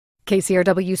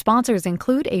KCRW sponsors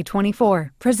include A24,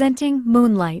 presenting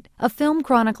Moonlight, a film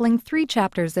chronicling 3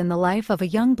 chapters in the life of a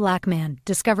young black man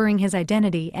discovering his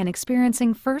identity and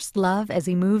experiencing first love as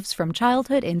he moves from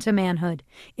childhood into manhood.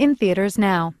 In theaters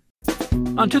now.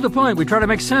 On To The Point, we try to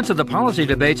make sense of the policy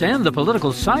debates and the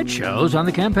political sideshows on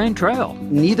the campaign trail.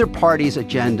 Neither party's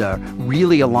agenda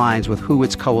really aligns with who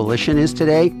its coalition is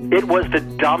today. It was the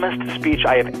dumbest speech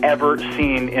I have ever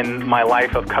seen in my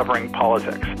life of covering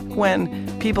politics.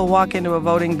 When people walk into a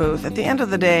voting booth, at the end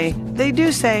of the day, they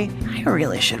do say, I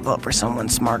really should vote for someone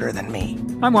smarter than me.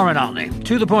 I'm Warren Olney.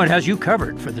 To The Point has you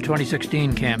covered for the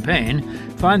 2016 campaign.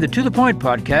 Find the To The Point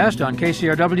podcast on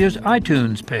KCRW's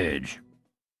iTunes page.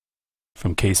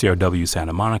 From KCRW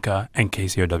Santa Monica and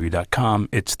KCRW.com,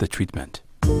 it's The Treatment.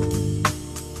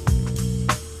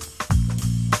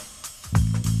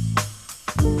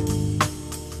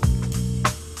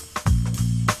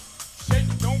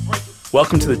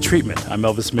 Welcome to The Treatment. I'm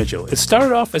Elvis Mitchell. It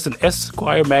started off as an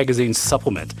Esquire magazine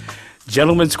supplement,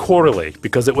 Gentleman's Quarterly,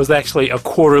 because it was actually a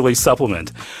quarterly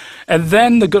supplement. And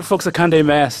then the good folks at Condé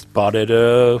Nast bought it.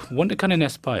 When did Condé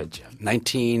Nast buy it, Jim?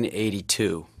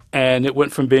 1982. And it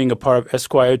went from being a part of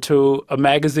Esquire to a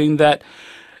magazine that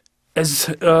has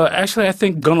actually, I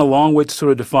think, gone a long way to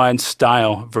sort of define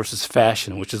style versus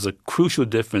fashion, which is a crucial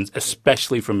difference,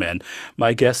 especially for men.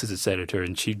 My guest is its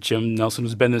editor-in-chief, Jim Nelson,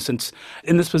 who's been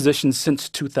in this position since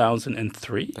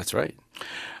 2003. That's right.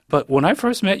 But when I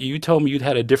first met you, you told me you'd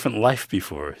had a different life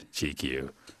before GQ.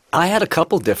 I had a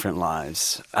couple different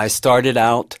lives. I started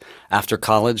out, after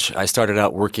college,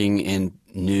 working in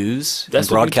news, That's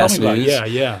in broadcast what you news.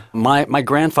 told me about. Yeah. My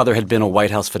grandfather had been a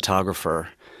White House photographer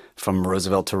from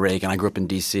Roosevelt to Reagan. I grew up in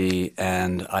D.C.,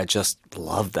 and I just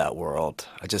loved that world.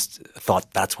 I just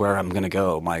thought that's where I'm going to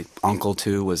go. My uncle,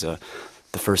 too, was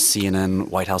the first CNN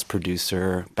White House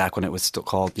producer back when it was still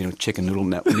called, Chicken Noodle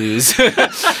Net News.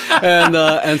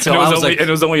 and so it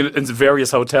was only in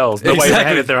various hotels. Nobody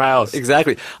had it at their house.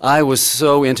 Exactly. I was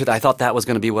so into that. I thought that was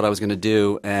going to be what I was going to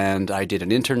do. And I did an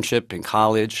internship in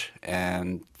college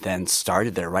and then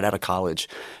started there right out of college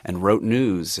and wrote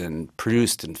news and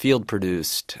produced and field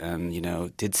produced and,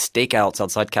 did stakeouts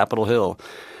outside Capitol Hill.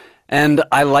 And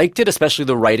I liked it, especially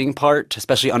the writing part,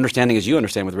 especially understanding, as you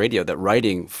understand with radio, that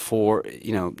writing for,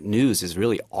 news is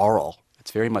really oral.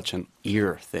 It's very much an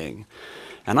ear thing.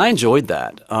 And I enjoyed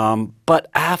that. But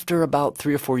after about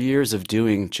 3 or 4 years of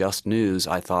doing just news,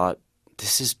 I thought,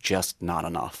 this is just not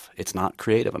enough. It's not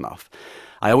creative enough.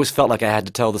 I always felt like I had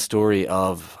to tell the story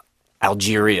of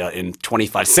Algeria in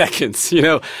 25 seconds,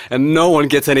 and no one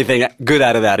gets anything good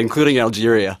out of that, including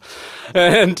Algeria.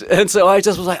 And so I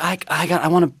just was like, I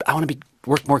want to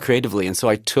work more creatively. And so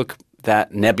I took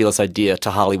that nebulous idea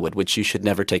to Hollywood, which you should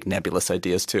never take nebulous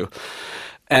ideas to.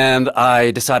 And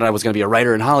I decided I was going to be a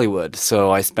writer in Hollywood.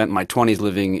 So I spent my 20s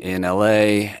living in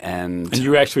L.A. And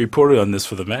you actually reported on this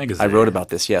for the magazine. I wrote about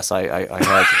this, yes. I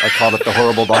called it the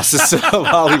horrible bosses of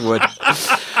Hollywood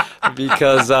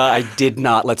because I did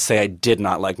not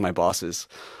like my bosses.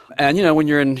 And, when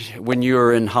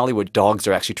you're in Hollywood, dogs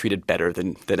are actually treated better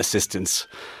than assistants.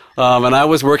 And I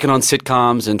was working on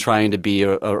sitcoms and trying to be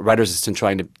a writer's assistant,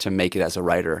 trying to make it as a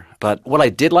writer. But what I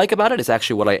did like about it is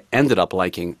actually what I ended up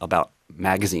liking about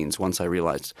magazines once I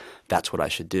realized that's what I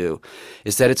should do,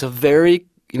 is that it's a very,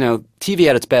 TV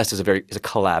at its best is a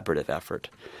collaborative effort.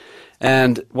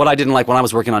 And what I didn't like when I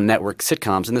was working on network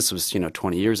sitcoms, and this was,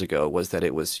 20 years ago, was that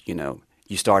it was,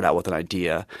 you start out with an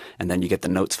idea, and then you get the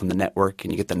notes from the network,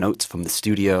 and you get the notes from the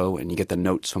studio, and you get the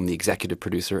notes from the executive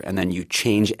producer, and then you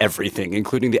change everything,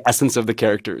 including the essence of the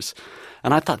characters.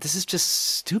 And I thought, this is just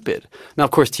stupid. Now,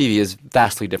 of course, TV is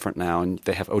vastly different now, and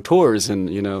they have auteurs,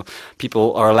 and,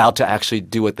 people are allowed to actually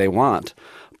do what they want.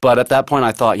 But at that point,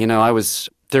 I thought, I was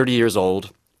 30 years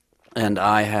old, and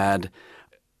I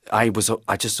was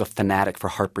just a fanatic for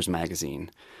Harper's Magazine.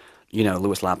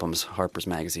 Louis Lapham's Harper's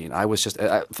Magazine. I was just,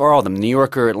 for all of them, New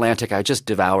Yorker, Atlantic, I just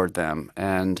devoured them.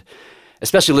 And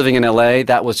especially living in L.A.,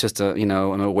 that was just an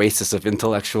oasis of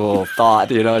intellectual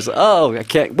thought. I was like, I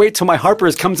can't wait till my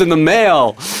Harper's comes in the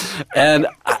mail. And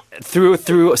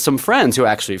through some friends who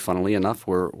actually, funnily enough,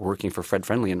 were working for Fred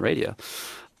Friendly in radio,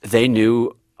 they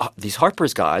knew these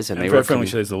Harper's guys. And they Fred were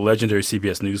Friendly is the legendary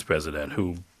CBS News president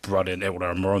who brought in Edward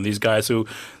R. Murrow and these guys who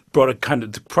brought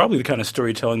probably the kind of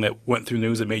storytelling that went through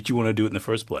news that made you want to do it in the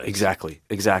first place.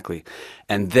 Exactly.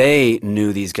 And they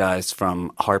knew these guys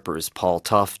from Harper's, Paul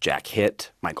Tuff, Jack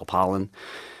Hitt, Michael Pollan.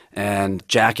 And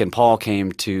Jack and Paul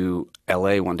came to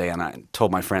L.A. one day, and I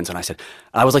told my friends, and I said,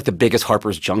 I was like the biggest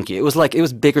Harper's junkie. It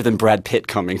was bigger than Brad Pitt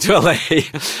coming to L.A.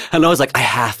 And I was like, I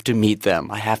have to meet them.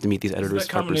 I have to meet these editors. Is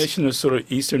that combination of sort of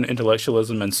Eastern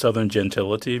intellectualism and Southern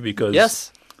gentility? Because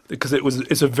yes. Because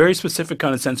it's a very specific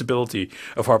kind of sensibility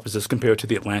of Harper's as compared to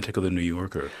the Atlantic or the New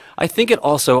Yorker. I think it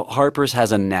also, Harper's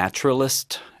has a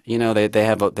naturalist. You know,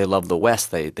 they love the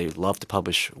West. They love to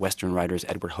publish Western writers,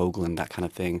 Edward Hoagland, that kind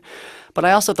of thing. But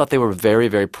I also thought they were very,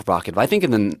 very provocative. I think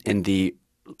in the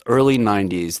early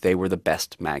 90s, they were the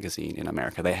best magazine in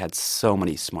America. They had so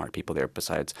many smart people there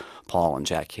besides Paul and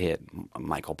Jack Hitt,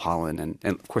 Michael Pollan, and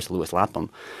of course Lewis Lapham,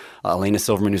 Elena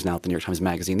Silverman, who's now at the New York Times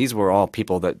Magazine. These were all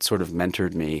people that sort of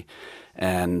mentored me.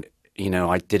 And, you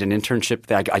know, I did an internship.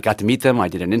 I got to meet them. I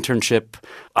did an internship.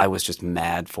 I was just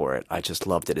mad for it. I just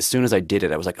loved it. As soon as I did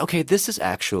it, I was like, okay, this is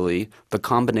actually the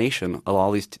combination of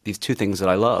all these two things that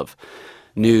I love: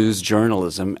 news,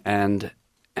 journalism, and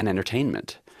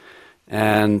entertainment.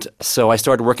 And so I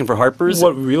started working for Harper's.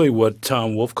 What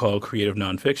Tom Wolfe called creative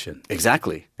nonfiction.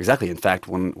 Exactly. In fact,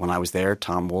 when I was there,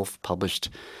 Tom Wolfe published,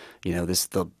 you know,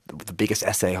 the biggest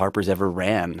essay Harper's ever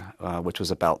ran, which was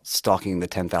about stalking the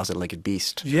 10,000-legged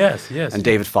beast. Yes. And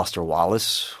David Foster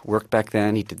Wallace worked back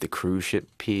then. He did the cruise ship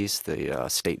piece, the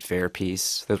State Fair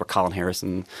piece. Those were Colin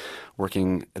Harrison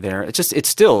working there. It's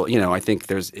still, you know, I think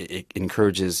it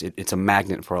encourages. It's a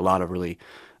magnet for a lot of really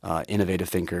innovative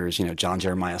thinkers. You know, John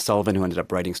Jeremiah Sullivan, who ended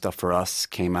up writing stuff for us,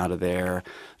 came out of there.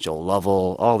 Joel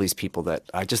Lovell, all these people that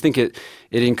I just think it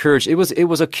encouraged. It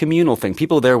was a communal thing.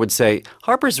 People there would say,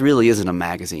 Harper's really isn't a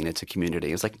magazine, it's a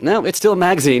community. It's like, no, it's still a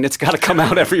magazine. It's got to come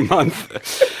out every month.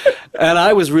 And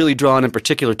I was really drawn in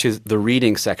particular to the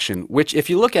reading section, which if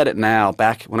you look at it now,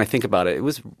 back when I think about it, it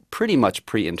was pretty much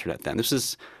pre-internet then. This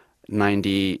is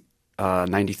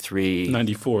 93.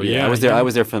 94, yeah. I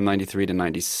was there from 93 to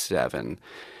 97.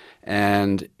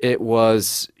 And it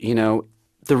was, you know,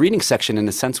 the reading section in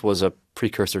a sense was a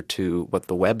precursor to what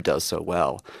the web does so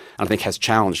well. I think has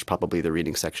challenged probably the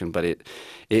reading section, but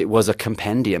it was a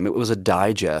compendium. It was a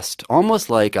digest, almost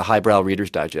like a highbrow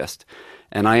Reader's Digest.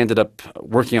 And I ended up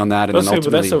working on that. And then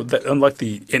ultimately, but unlike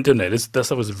the internet, that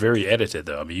stuff was very edited,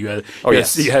 though. I mean, you had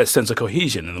a sense of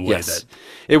cohesion in the way that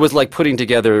it was like putting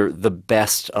together the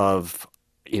best of,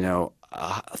 you know,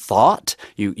 thought.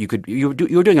 You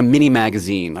were doing a mini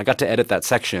magazine. I got to edit that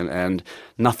section, and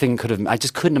nothing could have. I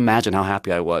just couldn't imagine how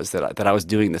happy I was that I was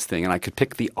doing this thing, and I could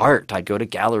pick the art. I'd go to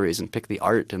galleries and pick the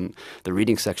art in the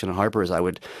reading section at Harper's. I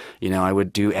would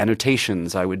do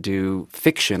annotations. I would do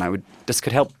fiction. This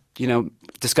could help, you know,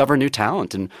 discover new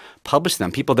talent and publish them.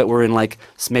 People that were in like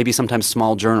maybe sometimes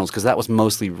small journals, because that was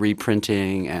mostly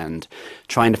reprinting and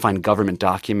trying to find government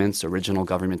documents, original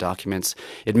government documents.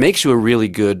 It makes you a really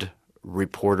good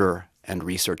reporter and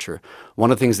researcher.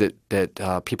 One of the things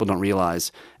that people don't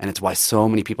realize, and it's why so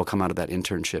many people come out of that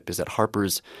internship, is that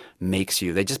Harper's makes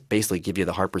you, they just basically give you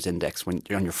the Harper's Index when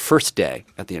you're on your first day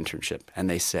at the internship, and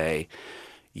they say,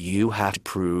 you have to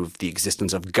prove the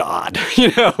existence of God,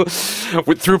 you know,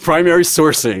 through primary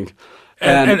sourcing.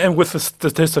 And with the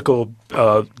statistical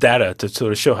data to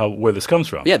sort of show where this comes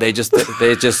from. Yeah, they just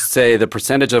say the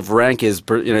percentage of rank is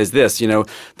this, you know,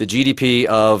 the GDP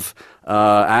of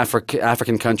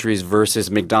African countries versus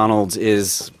McDonald's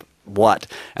is what,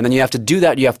 and then you have to do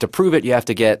that. You have to prove it. You have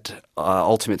to get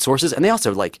ultimate sources, and they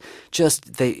also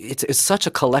it's such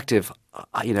a collective,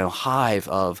 you know, hive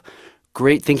of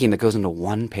great thinking that goes into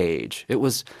one page. It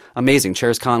was amazing.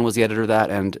 Cheris Khan was the editor of that,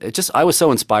 and I was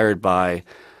so inspired by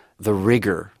the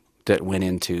rigor that went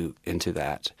into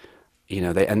that. You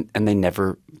know, they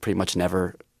pretty much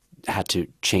never had to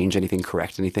change anything,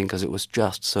 correct anything, because it was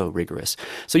just so rigorous.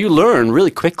 So you learn really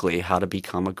quickly how to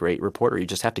become a great reporter. You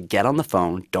just have to get on the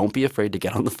phone. Don't be afraid to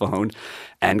get on the phone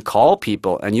and call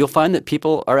people. And you'll find that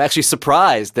people are actually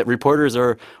surprised that reporters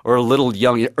or little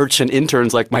young urchin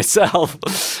interns like myself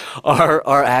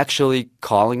are actually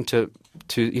calling to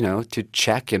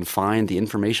check and find the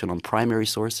information on primary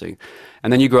sourcing.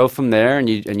 And then you grow from there, and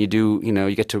you do, you know,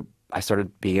 you get to, I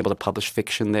started being able to publish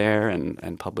fiction there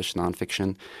and publish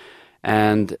nonfiction.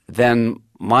 And then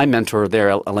my mentor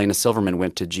there, Elena Silverman,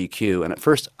 went to GQ. And at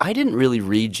first, I didn't really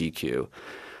read GQ.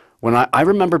 When I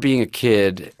remember being a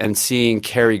kid and seeing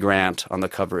Cary Grant on the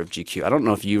cover of GQ. I don't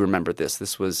know if you remember this.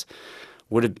 This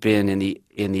would have been in the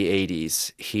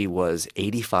 80s. He was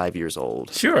 85 years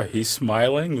old. Sure, he's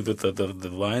smiling with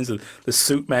the lines of the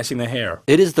suit matching the hair.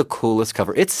 It is the coolest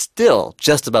cover. It's still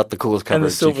just about the coolest cover. And the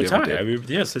of silver GQ tie. I mean,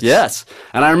 yes. Yes,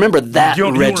 and I remember that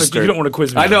registered. You don't want to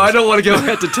quiz me. I know. I don't want to go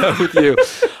head to toe with you.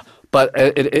 But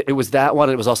it was that one.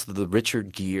 It was also the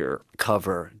Richard Gere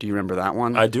cover. Do you remember that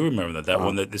one? I do remember that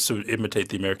one that sort of imitate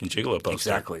the American Gigolo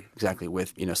poster. Exactly.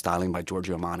 With, you know, styling by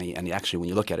Giorgio Armani, and actually when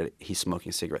you look at it, he's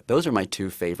smoking a cigarette. Those are my two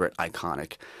favorite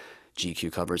iconic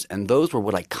GQ covers, and those were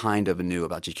what I kind of knew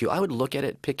about GQ. I would look at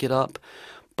it, pick it up,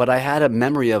 But I had a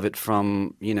memory of it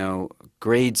from,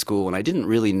 grade school, and I didn't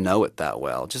really know it that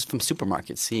well, just from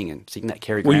supermarkets, seeing that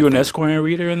Cary Grant. Were you an thing. Esquire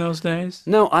reader in those days?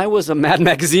 No, I was a Mad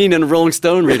Magazine and Rolling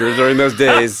Stone reader during those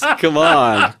days. Come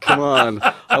on.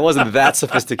 I wasn't that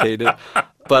sophisticated.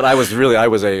 But I was a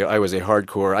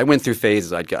hardcore. I went through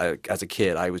phases. As a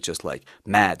kid, I was just like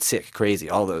mad, sick, crazy,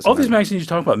 all those. All these magazines you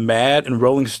talk about, Mad and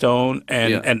Rolling Stone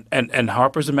and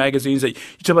Harper's and magazines, that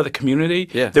you talk about the community.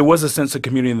 Yeah. There was a sense of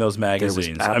community in those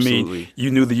magazines. Absolutely. You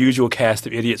knew the usual cast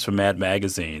of idiots from Mad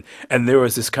Magazine, and there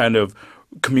was this kind of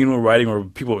communal writing where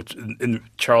people, and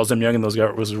Charles M. Young and those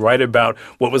guys, was write about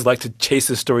what it was like to chase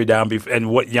this story down and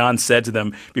what Jan said to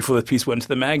them before the piece went into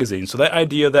the magazine. So that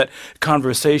idea that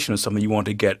conversation is something you want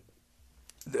to get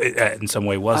in some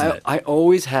way, wasn't it? I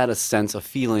always had a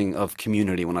feeling of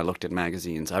community when I looked at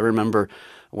magazines. I remember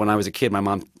when I was a kid, my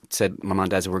mom and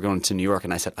dad said, we're going to New York.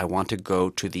 And I said, I want to go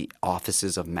to the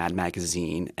offices of Mad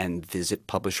Magazine and visit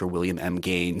publisher William M.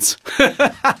 Gaines.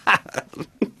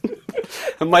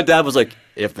 And my dad was like,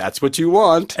 if that's what you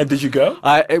want. And did you go?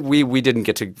 We didn't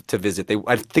get to visit.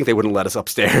 I think they wouldn't let us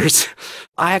upstairs.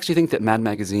 I actually think that Mad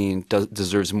Magazine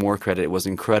deserves more credit. It was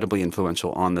incredibly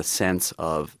influential on the sense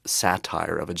of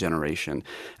satire of a generation.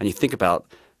 And you think about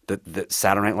the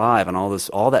Saturday Night Live and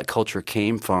all that culture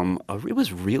came from it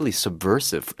was really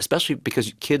subversive, especially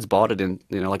because kids bought it in,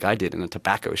 like I did, in a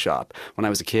tobacco shop when I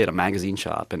was a kid, a magazine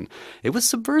shop, and it was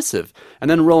subversive. And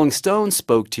then Rolling Stone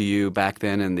spoke to you back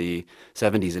then in the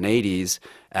 70s and 80s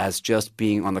as just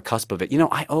being on the cusp of it.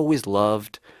 I always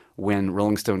loved when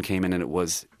Rolling Stone came in and it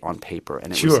was on paper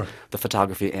and it was the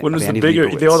photography when it was of Annie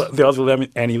the other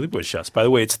Annie Leibovitz shots. By the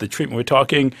way, it's the treatment. We're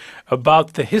talking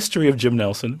about the history of Jim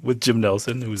Nelson with Jim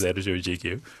Nelson, who's editor of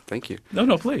GQ. Thank you.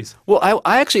 No, please. Well,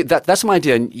 I actually, that's my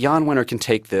idea. Jan Wenner can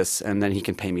take this and then he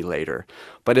can pay me later.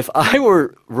 But if I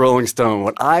were Rolling Stone,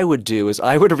 what I would do is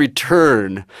I would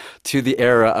return to the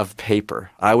era of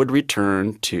paper. I would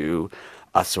return to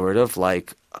a sort of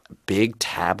like big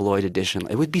tabloid edition.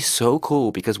 It would be so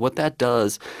cool because what that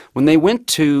does, when they went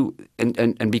to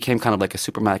and became kind of like a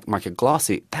supermarket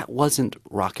glossy, that wasn't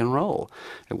rock and roll.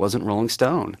 It wasn't Rolling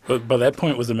Stone. But by that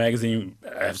point, was the magazine,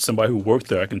 as somebody who worked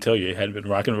there, I can tell you it hadn't been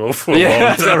rock and roll for a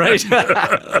long time. Right.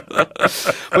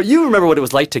 But you remember what it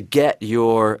was like to get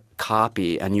your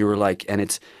copy and you were like, and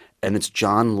it's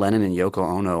John Lennon and Yoko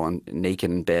Ono on naked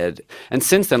in bed. And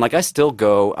since then, like I'll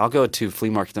go to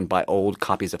flea markets and buy old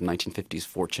copies of 1950s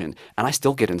Fortune, and I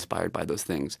still get inspired by those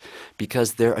things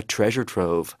because they're a treasure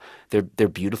trove. They're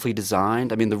beautifully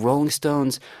designed. I mean, the Rolling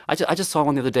Stones, I just saw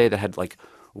one the other day that had like,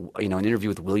 an interview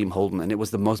with William Holden, and it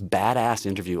was the most badass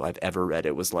interview I've ever read.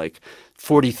 It was like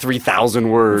 43,000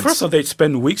 words. First of all, they'd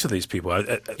spend weeks with these people.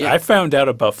 I found out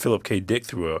about Philip K. Dick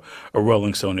through a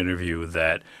Rolling Stone interview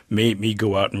that made me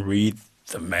go out and read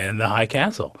The Man in the High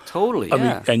Castle. Totally, yeah. I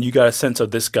mean, and you got a sense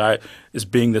of this guy as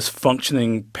being this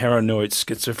functioning, paranoid,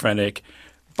 schizophrenic,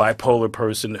 bipolar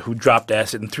person who dropped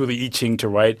acid and threw the I Ching to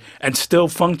write and still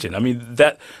function. I mean,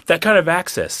 that kind of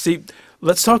access. See,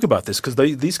 let's talk about this because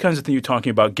these kinds of things you're talking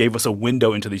about gave us a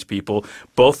window into these people,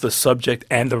 both the subject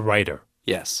and the writer.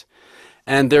 Yes.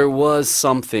 And there was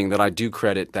something that I do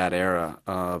credit that era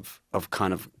of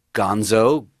kind of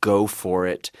gonzo, go for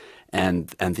it, and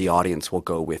the audience will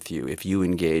go with you if you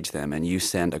engage them and you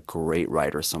send a great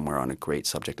writer somewhere on a great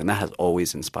subject. And that has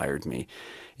always inspired me.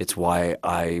 It's why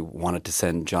I wanted to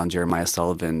send John Jeremiah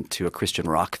Sullivan to a Christian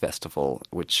rock festival,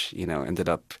 which, ended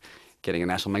up getting a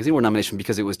National Magazine Award nomination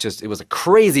because it was a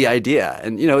crazy idea.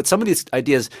 And, some of these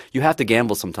ideas, you have to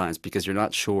gamble sometimes because you're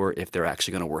not sure if they're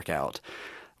actually going to work out.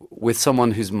 With someone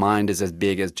whose mind is as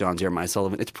big as John Jeremiah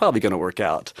Sullivan, it's probably going to work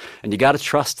out. And you got to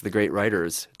trust the great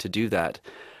writers to do that.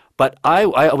 But I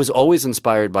was always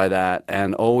inspired by that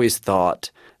and always thought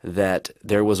that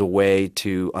there was a way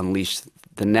to unleash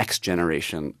the next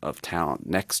generation of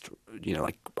talent.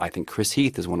 I think Chris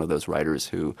Heath is one of those writers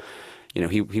who,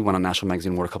 he won a National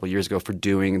Magazine Award a couple of years ago for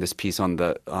doing this piece on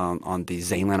the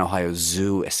Zaneland, Ohio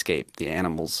zoo escape, the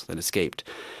animals that escaped.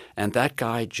 And that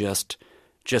guy just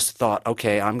thought,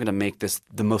 okay, I'm going to make this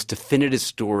the most definitive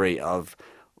story of,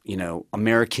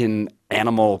 American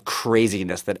animal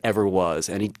craziness that ever was.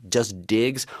 And he just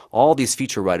digs all these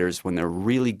feature writers when they're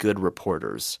really good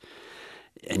reporters.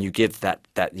 And you give that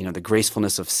the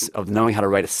gracefulness of knowing how to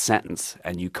write a sentence,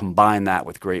 and you combine that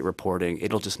with great reporting,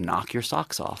 it'll just knock your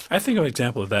socks off. I think an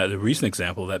example of that, a recent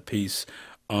example of that piece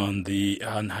on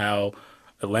how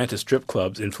Atlanta strip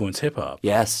clubs influence hip hop.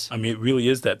 Yes, I mean it really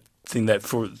is that thing that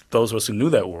for those of us who knew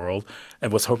that world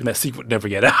and was hoping that secret would never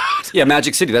get out. Yeah,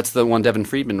 Magic City. That's the one Devin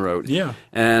Friedman wrote. Yeah,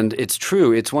 and it's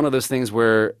true. It's one of those things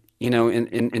where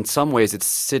in some ways it's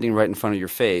sitting right in front of your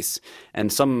face.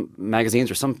 And some magazines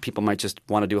or some people might just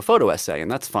want to do a photo essay, and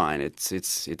that's fine.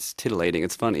 It's titillating.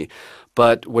 It's funny.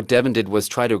 But what Devin did was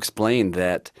try to explain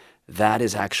that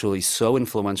is actually so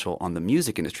influential on the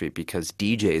music industry because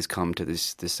DJs come to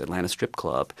this Atlanta strip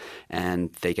club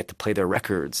and they get to play their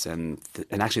records, and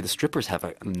actually the strippers have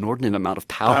an inordinate amount of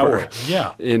power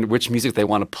in which music they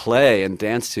want to play and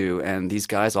dance to, and these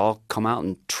guys all come out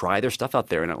and try their stuff out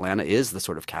there, and Atlanta is the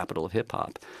sort of capital of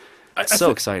hip-hop. It's so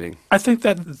exciting. I think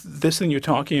that this thing you're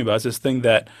talking about is this thing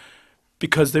that,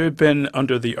 because there had been,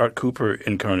 under the Art Cooper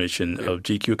incarnation of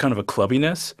GQ, kind of a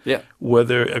clubbiness. Yeah.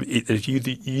 Whether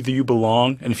either you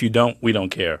belong, and if you don't, we don't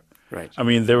care. Right. I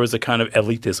mean, there was a kind of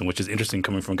elitism, which is interesting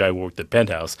coming from a guy who worked at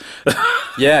Penthouse.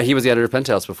 Yeah, he was the editor of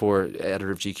Penthouse before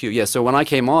editor of GQ. Yeah, so when I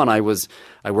came on, I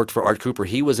worked for Art Cooper.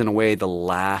 He was, in a way, the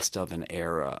last of an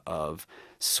era of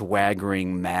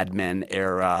swaggering Mad Men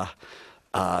era,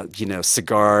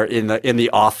 cigar in the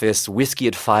office, whiskey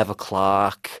at 5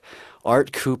 o'clock.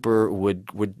 Art Cooper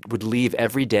would leave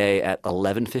every day at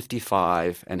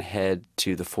 11:55 and head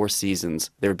to the Four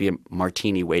Seasons. There would be a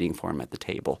martini waiting for him at the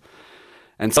table.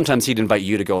 And sometimes he'd invite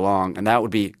you to go along, and that would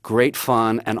be great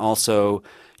fun, and also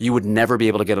you would never be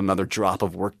able to get another drop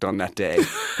of work done that day.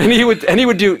 and he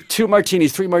would do 2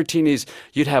 martinis, 3 martinis.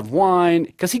 You'd have wine,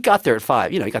 because he got there at 5.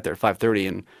 He got there at 5:30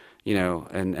 and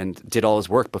and did all his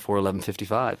work before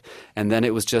 11:55, and then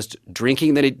it was just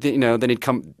drinking. Then he'd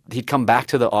come back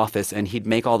to the office and he'd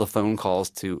make all the phone calls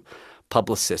to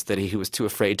publicists that he was too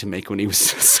afraid to make when he was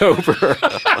sober.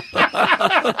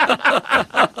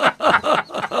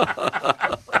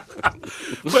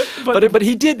 But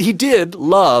he did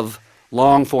love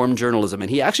long form journalism,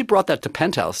 and he actually brought that to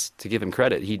Penthouse. To give him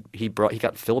credit, he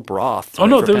got Philip Roth. Oh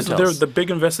no, there's the big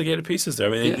investigative pieces there.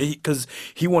 I mean, because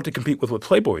he wanted to compete with what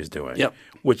Playboy is doing. Yep.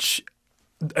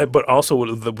 But also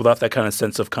without that kind of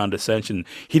sense of condescension,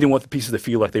 he didn't want the pieces to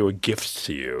feel like they were gifts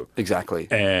to you. Exactly.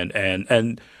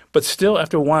 But still,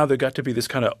 after a while, there got to be this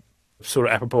kind of sort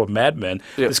of apropos of Mad Men,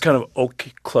 this kind of oak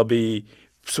clubby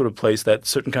sort of place that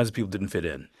certain kinds of people didn't fit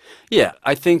in. Yeah,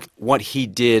 I think what he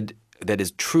did that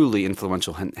is truly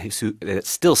influential and that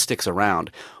still sticks around,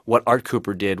 what Art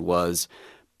Cooper did was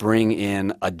bring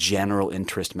in a general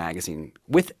interest magazine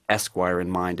with Esquire in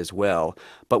mind as well,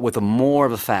 but with more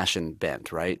of a fashion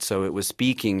bent, right? So it was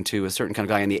speaking to a certain kind of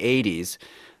guy in the 80s.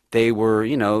 They were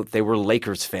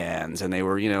Lakers fans, and they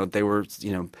were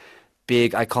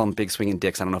big. I call them big swinging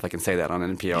dicks. I don't know if I can say that on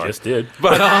NPR. You just did.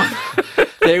 But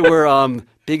they were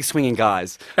big swinging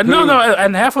guys. And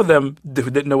and half of them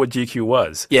didn't know what GQ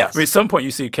was. Yes. I mean, at some point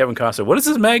you see Kevin Costner, what is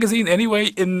this magazine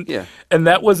anyway? And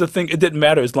that was the thing. It didn't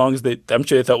matter as long as I'm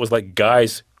sure they thought it was like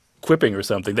guys quipping or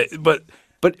something.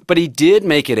 But he did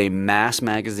make it a mass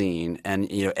magazine,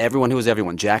 and everyone who was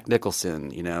everyone, Jack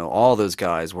Nicholson, all those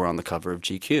guys were on the cover of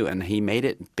GQ, and he made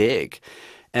it big.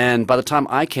 And by the time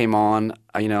I came on,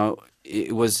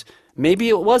 it was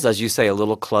as you say, a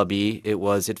little clubby.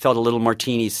 It felt a little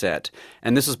martini set,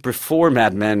 and this was before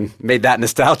Mad Men made that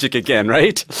nostalgic again,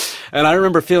 right? And I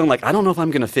remember feeling like I don't know if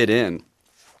I'm going to fit in.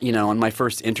 On my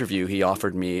first interview, he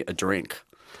offered me a drink.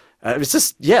 It was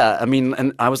just,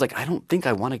 and I was like, I don't think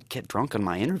I want to get drunk on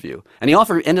my interview. And he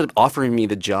ended up offering me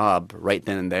the job right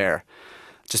then and there,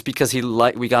 just because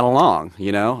we got along,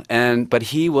 but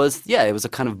he was, it was a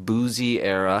kind of boozy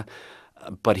era,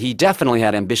 but he definitely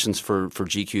had ambitions for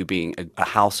GQ being a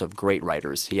house of great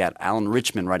writers. He had Alan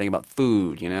Richman writing about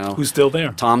food, Who's still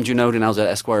there. Tom Junod and I was at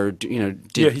Esquire,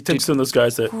 he takes some of those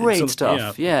guys that... Great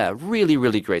stuff. Yeah, really,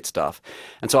 really great stuff.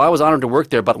 And so I was honored to work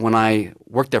there, but when I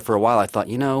worked there for a while, I thought,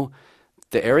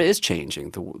 the era is changing.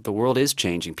 The world is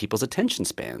changing. People's attention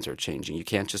spans are changing. You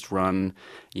can't just run,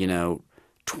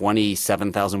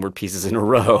 27,000-word pieces in a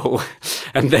row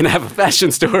and then have a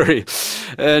fashion story.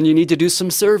 And you need to do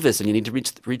some service, and you need to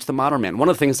reach the modern man. One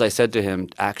of the things I said to him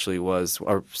actually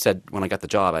said when I got the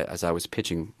job, as I was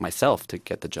pitching myself to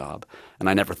get the job, and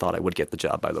I never thought I would get the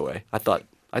job, by the way. I thought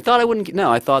I wouldn't.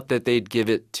 No, I thought that they'd give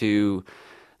it to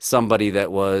somebody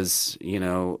that was,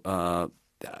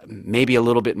 maybe a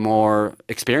little bit more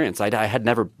experienced. I had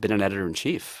never been an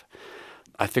editor-in-chief.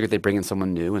 I figured they'd bring in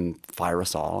someone new and fire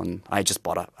us all. And I just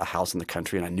bought a house in the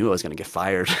country, and I knew I was going to get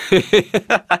fired.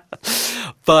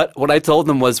 But what I told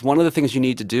them was, one of the things you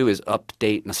need to do is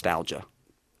update nostalgia.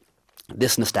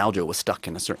 This nostalgia was stuck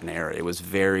in a certain era. It was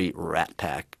very Rat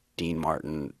Pack, Dean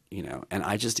Martin, and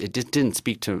it just didn't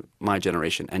speak to my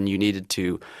generation. And you needed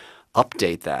to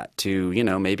update that to,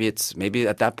 maybe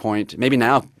at that point, maybe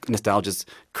now nostalgia's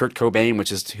Kurt Cobain,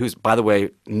 who's, by the way,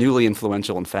 newly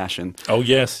influential in fashion. Oh,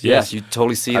 yes. Yes, you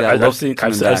totally see that look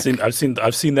coming back.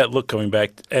 I've seen that look coming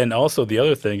back. And also the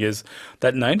other thing is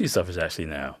that 90s stuff is actually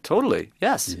now. Totally,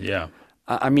 yes. Yeah.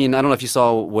 I mean, I don't know if you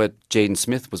saw what Jaden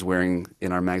Smith was wearing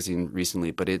in our magazine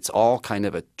recently, but it's all kind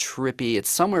of a trippy, it's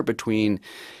somewhere between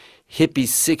hippie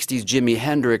 60s Jimi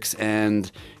Hendrix and,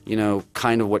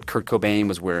 kind of what Kurt Cobain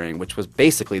was wearing, which was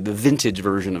basically the vintage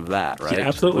version of that, right? Yeah,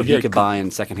 absolutely. What you could buy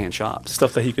in secondhand shops.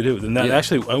 Stuff that he could do. And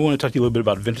actually, I want to talk to you a little bit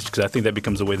about vintage because I think that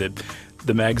becomes a way that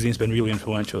the magazine's been really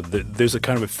influential. There's a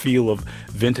kind of a feel of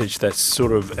vintage that's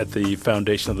sort of at the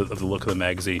foundation of the look of the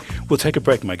magazine. We'll take a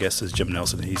break. My guest is Jim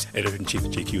Nelson. He's editor-in-chief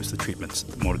of GQ. It's The Treatments.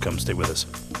 More to come. Stay with us.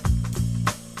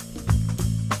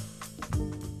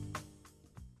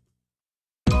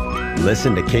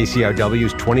 Listen to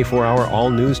KCRW's 24-hour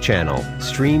all-news channel.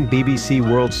 Stream BBC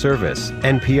World Service,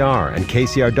 NPR, and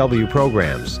KCRW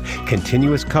programs.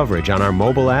 Continuous coverage on our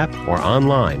mobile app or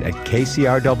online at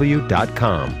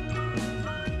kcrw.com.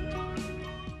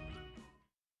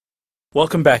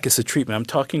 Welcome back. It's The Treatment. I'm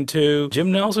talking to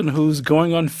Jim Nelson, who's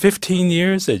going on 15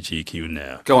 years at GQ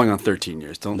now. Going on 13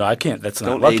 years. No, I can't. That's not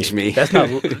Don't lucky. age me. That's not.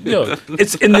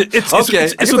 It's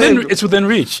within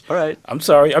reach. All right. I'm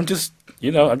sorry. I'm just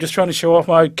trying to show off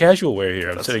my casual wear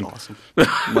here. That's awesome.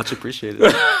 Much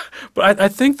appreciated. But I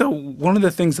think, though, one of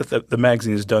the things that the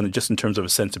magazine has done, just in terms of a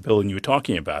sensibility, and you were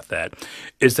talking about that,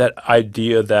 is that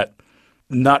idea that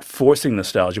not forcing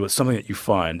nostalgia, but something that you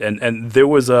find. And there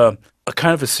was a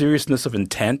kind of a seriousness of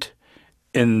intent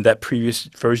in that previous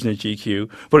version of GQ,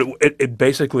 but it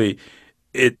basically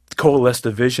coalesced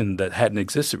a vision that hadn't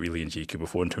existed really in GQ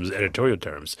before in terms of editorial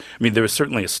terms. I mean, there was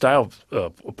certainly a style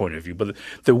point of view, but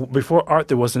before art,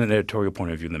 there wasn't an editorial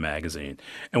point of view in the magazine.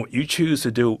 And what you choose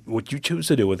to do with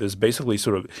it is basically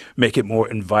sort of make it more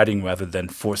inviting rather than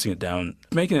forcing it down,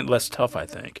 making it less tough, I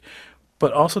think.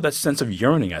 But also that sense of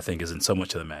yearning, I think, is in so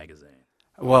much of the magazine.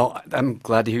 Well, I'm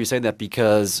glad to hear you say that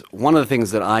because one of the things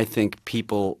that I think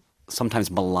people sometimes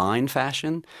malign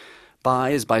fashion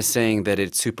is by saying that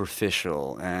it's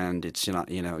superficial and it's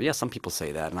some people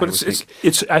say that. And but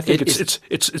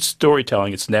it's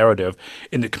storytelling, it's narrative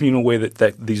in the communal way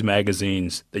that these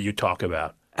magazines that you talk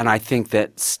about. And I think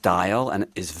that style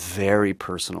is very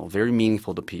personal, very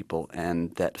meaningful to people,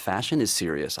 and that fashion is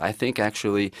serious. I think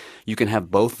actually you can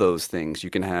have both those things. You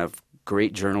can have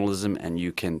great journalism and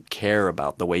you can care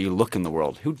about the way you look in the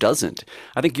world. Who doesn't?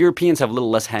 I think Europeans have a little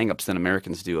less hang-ups than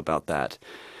Americans do about that.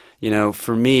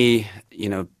 For me,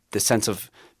 the sense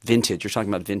of vintage, you're talking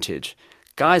about vintage.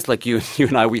 Guys like you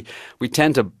and I, we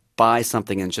tend to buy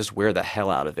something and just wear the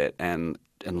hell out of it and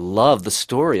love the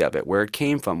story of it, where it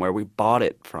came from, where we bought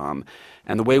it from.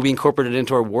 And the way we incorporate it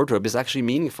into our wardrobe is actually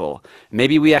meaningful.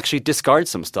 Maybe we actually discard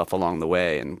some stuff along the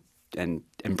way and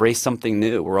embrace something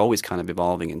new. We're always kind of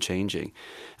evolving and changing.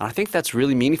 And I think that's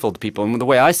really meaningful to people. And the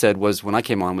way I said was, when I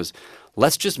came on, was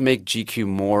let's just make GQ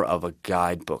more of a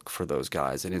guidebook for those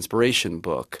guys, an inspiration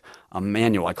book, a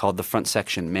manual. I call it the front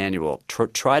section manual.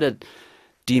 Try to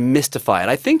demystify it.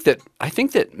 I think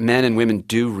that men and women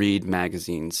do read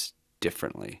magazines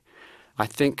differently. I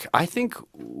think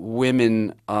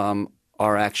women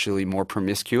are actually more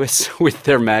promiscuous with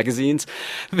their magazines.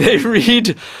 They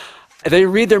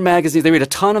read their magazines. They read a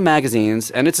ton of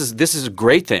magazines, and this is a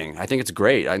great thing. I think it's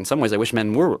great. In some ways, I wish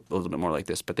men were a little bit more like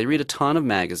this. But they read a ton of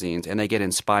magazines, and they get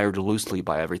inspired loosely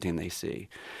by everything they see.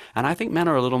 And I think men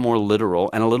are a little more literal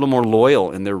and a little more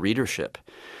loyal in their readership.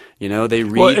 They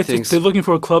read things. They're looking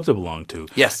for a club to belong to.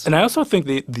 Yes. And I also think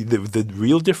the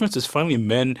real difference is finally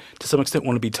men, to some extent,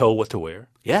 want to be told what to wear.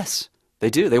 Yes. They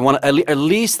do. They want at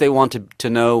least they want to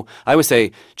know. I always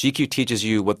say GQ teaches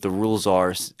you what the rules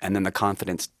are, and then the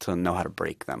confidence to know how to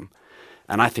break them.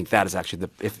 And I think that is actually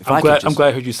I'm glad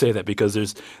I heard you say that, because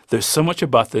there's so much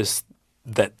about this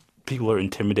that people are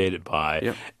intimidated by,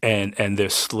 yep. and they're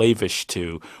slavish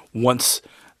to.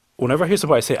 Whenever I hear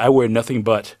somebody say, "I wear nothing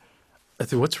but," I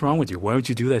think, what's wrong with you? Why would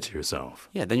you do that to yourself?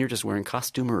 Yeah, then you're just wearing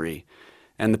costumery.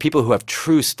 And the people who have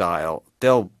true style,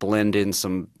 they'll blend in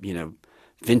some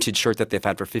vintage shirt that they've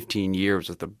had for 15 years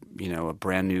with a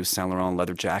brand new Saint Laurent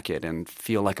leather jacket and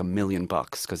feel like $1 million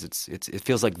because it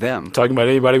feels like them. Talking about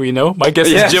anybody we know? My guest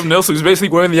is Jim Nelson, who's basically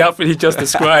wearing the outfit he just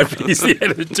described. He's the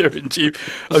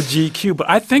editor-in-chief of GQ.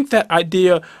 But I think that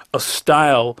idea of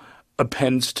style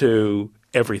appends to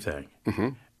everything. Mm-hmm.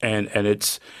 And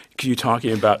it's you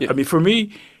talking about. I mean, for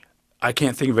me, I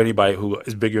can't think of anybody who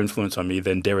is bigger influence on me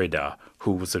than Derrida,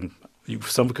 who was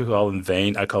some could call him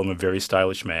vain. I call him a very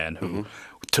stylish man who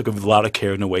took a lot of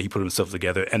care in the way he put himself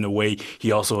together and the way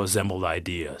he also assembled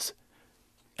ideas.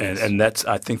 And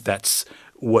I think that's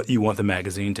what you want the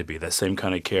magazine to be. That same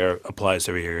kind of care applies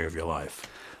to every area of your life.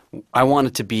 I want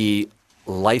it to be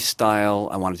lifestyle.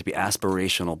 I want it to be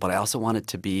aspirational, but I also want it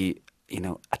to be,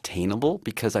 attainable,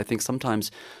 because I think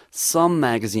sometimes some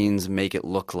magazines make it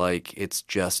look like it's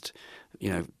just,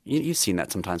 you've seen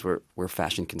that sometimes where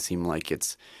fashion can seem like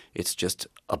it's just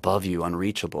above you,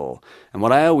 unreachable. And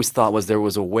what I always thought was there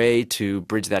was a way to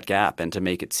bridge that gap and to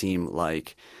make it seem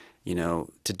like, to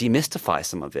demystify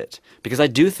some of it. Because I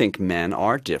do think men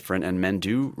are different, and men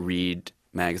do read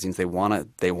magazines. They want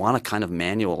a kind of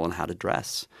manual on how to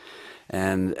dress.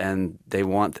 And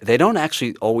they don't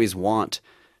actually always want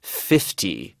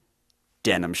 50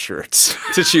 denim shirts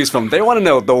to choose from. They want to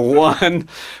know the one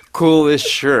coolest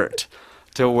shirt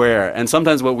to wear. And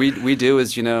sometimes what we do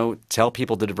is, tell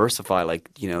people to diversify,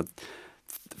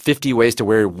 50 ways to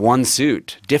wear one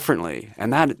suit differently.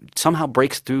 And that somehow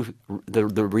breaks through the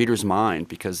reader's mind,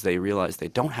 because they realize they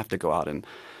don't have to go out and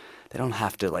they don't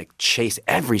have to chase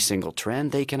every single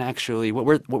trend. They can actually,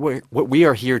 what we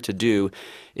are here to do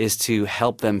is to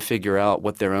help them figure out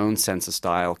what their own sense of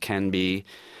style can be,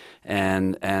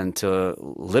 and to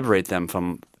liberate them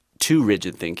from too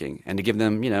rigid thinking, and to give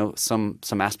them, some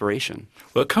aspiration.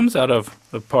 Well, it comes out of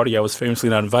a party I was famously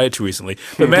not invited to recently,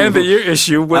 the Man of the Year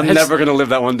issue. I'm never going to live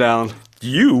that one down.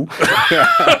 You?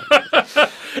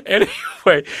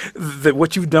 Anyway,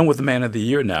 what you've done with the Man of the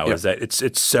Year now is that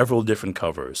it's several different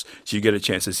covers, so you get a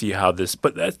chance to see how this.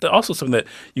 But that's also something that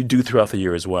you do throughout the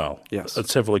year as well. Yes, on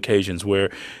several occasions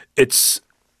where it's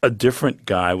a different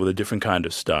guy with a different kind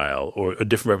of style, or a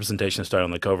different representation of style on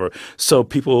the cover. So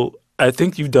people, I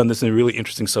think you've done this in a really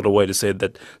interesting, subtle way to say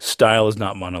that style is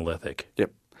not monolithic. Yep.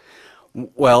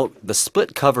 Well, the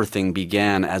split cover thing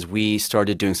began as we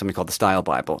started doing something called the Style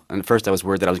Bible. And at first I was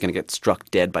worried that I was going to get struck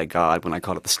dead by God when I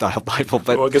called it the Style Bible.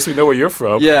 But well, I guess we know where you're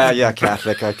from. Yeah,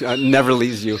 Catholic. I never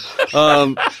leaves you.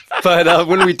 But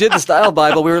when we did the Style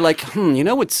Bible, we were like,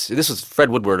 this was Fred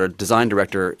Woodward, our design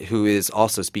director, who is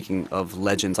also, speaking of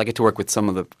legends, I get to work with some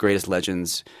of the greatest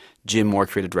legends. Jim Moore,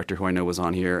 creative director, who I know was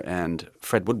on here, and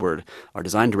Fred Woodward, our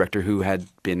design director, who had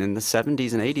been in the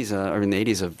 70s and 80s, or in the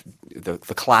 80s of the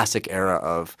classic era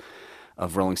of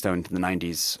Rolling Stone into the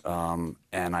 90s.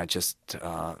 And I just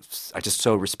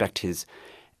so respect his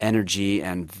energy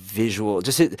and visual.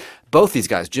 Both these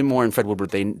guys, Jim Moore and Fred Woodward,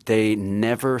 they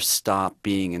never stop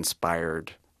being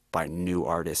inspired by new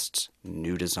artists,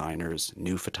 new designers,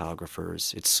 new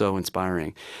photographers. It's so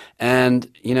inspiring.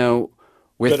 And,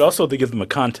 but also they give them a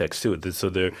context to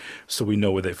it, so we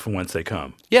know from whence they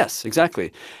come. Yes,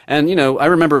 exactly. And I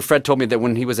remember Fred told me that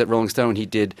when he was at Rolling Stone, he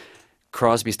did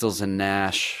Crosby, Stills, and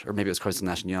Nash, or maybe it was Crosby, Stills,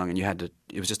 Nash and Young, and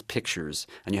it was just pictures,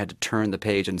 and you had to turn the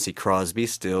page and see Crosby,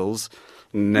 Stills,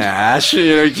 Nash.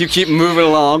 You keep moving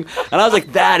along, and I was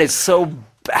like, that is so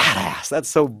badass. That's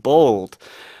so bold.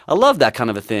 I love that kind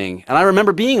of a thing. And I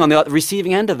remember being on the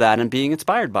receiving end of that and being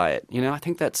inspired by it. I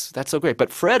think that's so great.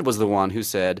 But Fred was the one who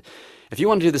said, if you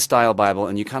want to do the Style Bible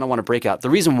and you kind of want to break out, the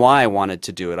reason why I wanted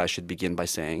to do it, I should begin by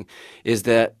saying, is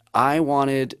that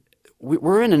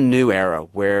we're in a new era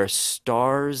where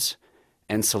stars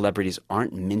and celebrities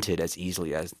aren't minted as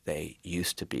easily as they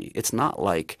used to be. It's not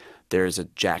like there's a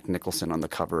Jack Nicholson on the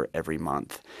cover every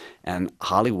month. And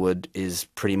Hollywood is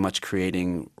pretty much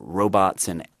creating robots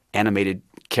and animated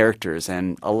characters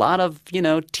and a lot of,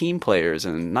 team players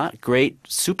and not great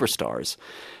superstars.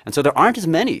 And so there aren't as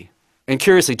many. And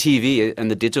curiously, TV and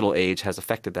the digital age has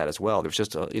affected that as well. There's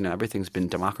just, everything's been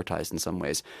democratized in some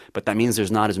ways. But that means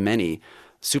there's not as many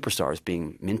superstars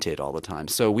being minted all the time.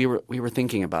 So we were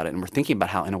thinking about it, and we're thinking about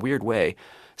how, in a weird way,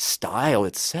 style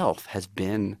itself has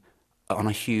been on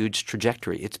a huge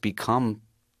trajectory. It's become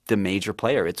the major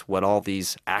player. It's what all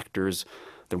these actors,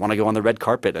 they want to go on the red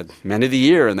carpet at Men of the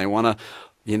Year, and they want to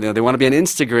they want to be on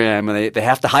Instagram, and they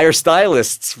have to hire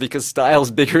stylists because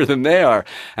style's bigger than they are.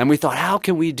 And we thought, how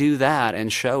can we do that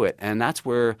and show it? And that's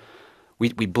where we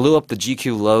blew up the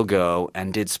GQ logo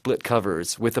and did split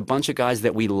covers with a bunch of guys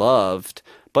that we loved,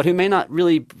 but who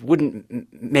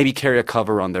wouldn't maybe carry a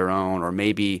cover on their own, or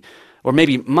maybe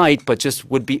might, but just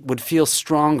would feel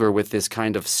stronger with this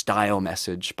kind of style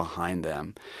message behind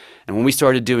them. And when we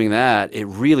started doing that, it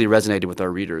really resonated with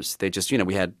our readers. They just,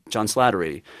 we had John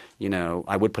Slattery.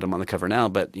 I would put him on the cover now,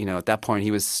 but, at that point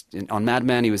he was on Mad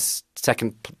Men, he was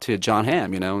second to John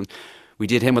Hamm, and we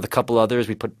did him with a couple others.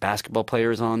 We put basketball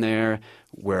players on there,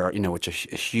 which is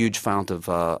a huge fount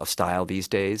of style these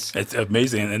days. It's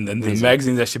amazing. And the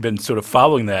magazine's actually been sort of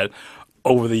following that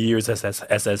over the years as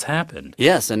has happened.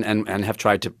 Yes, and have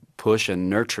tried to push and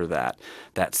nurture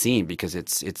that scene, because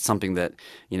it's something that,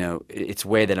 it's a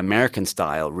way that American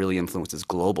style really influences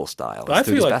global style. But I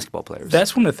feel like basketball players.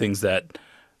 That's one of the things that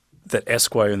that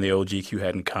Esquire and the old GQ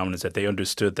had in common is that they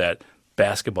understood that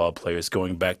basketball players,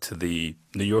 going back to the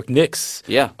New York Knicks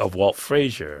of Walt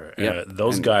Frazier,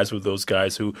 those guys were those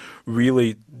guys who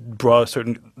really brought a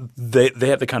certain – they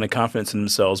had the kind of confidence in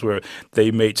themselves where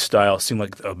they made style seem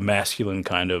like a masculine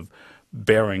kind of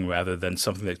bearing rather than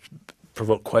something that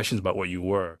provoked questions about what you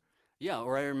were. Yeah,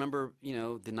 or I remember, the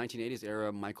 1980s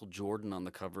era, Michael Jordan on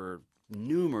the cover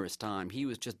numerous times. He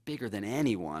was just bigger than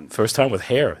anyone. First time with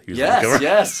hair.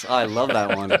 Yes. I love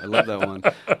that one.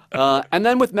 And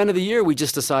then with Men of the Year, we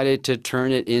just decided to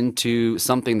turn it into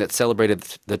something that celebrated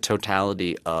the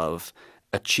totality of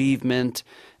achievement.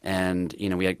 And,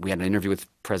 we had an interview with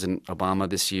President Obama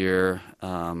this year.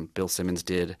 Bill Simmons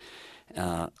did.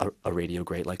 A radio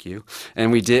great like you,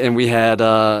 and we had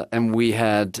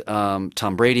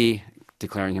Tom Brady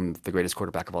declaring him the greatest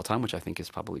quarterback of all time, which I think is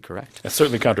probably correct. That's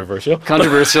certainly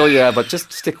controversial. Yeah, but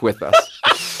just stick with us.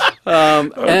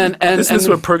 And is this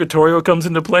where purgatorio comes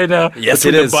into play now? Yes,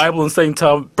 Between it is. The Bible and saying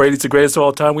Tom Brady's the greatest of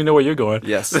all time. We know where you're going.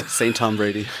 Yes, Saint Tom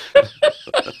Brady.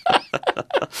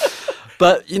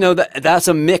 But, that's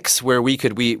a mix where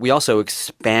we also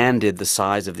expanded the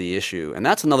size of the issue. And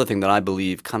that's another thing that I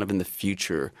believe kind of in the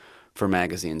future for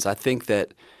magazines. I think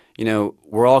that,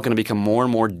 we're all going to become more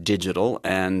and more digital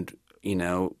and,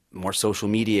 more social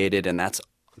mediated, and that's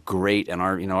great. And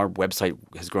our website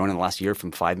has grown in the last year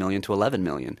from 5 million to 11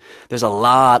 million. There's a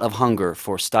lot of hunger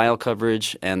for style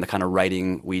coverage and the kind of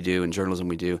writing we do and journalism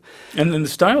we do. And in the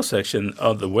style section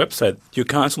of the website, you're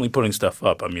constantly putting stuff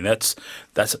up. I mean, it's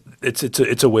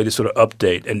a way to sort of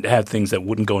update and have things that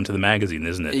wouldn't go into the magazine,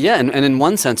 isn't it? Yeah, and in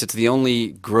one sense, it's the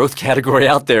only growth category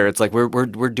out there. It's like we're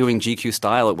doing GQ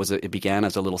Style. It began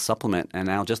as a little supplement, and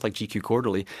now just like GQ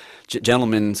Quarterly,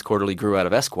 Gentleman's Quarterly grew out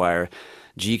of Esquire.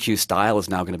 GQ Style is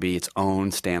now going to be its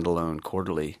own standalone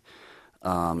quarterly.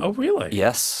 Oh, really?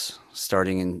 Yes,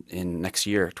 starting in next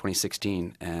year,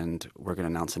 2016, and we're going to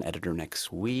announce an editor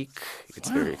next week. It's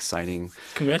very exciting.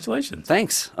 Congratulations.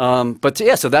 Thanks.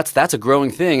 So that's a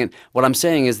growing thing, and what I'm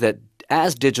saying is that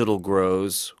as digital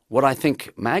grows, what I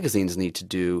think magazines need to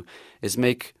do is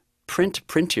make print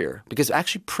printier, because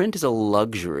actually print is a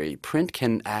luxury. Print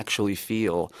can actually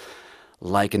feel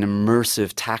like an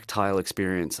immersive, tactile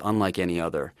experience, unlike any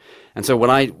other. And so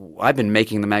I've been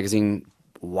making the magazine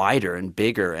wider and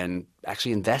bigger, and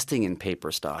actually investing in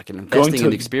paper stock and investing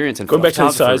in experience. And going back to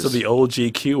the size of the old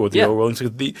GQ or the old Rolling Stone,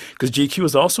 because GQ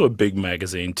was also a big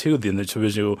magazine too, in the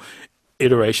original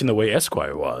iteration the way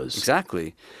Esquire was.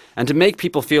 Exactly. And to make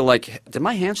people feel like, did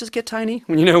my hands just get tiny?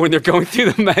 When they're going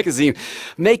through the magazine,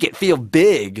 make it feel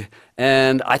big.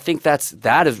 And I think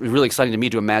that is really exciting to me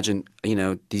to imagine,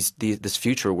 this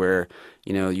future where,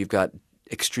 you've got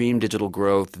extreme digital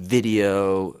growth,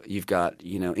 video, you've got,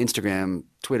 Instagram,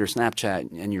 Twitter,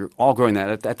 Snapchat, and you're all growing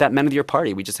that. At that Men of the Year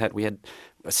party, we had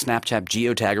a Snapchat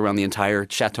geotag around the entire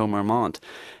Chateau Marmont,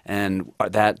 and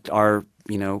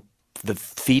the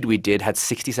feed we did had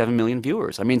 67 million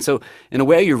viewers. I mean, so in a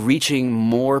way, you're reaching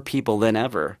more people than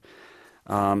ever.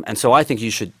 And so I think you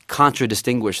should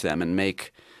contradistinguish them and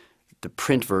make the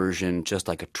print version just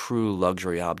like a true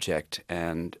luxury object.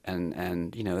 And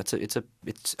it's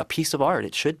a piece of art.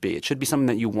 It should be. It should be something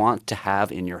that you want to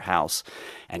have in your house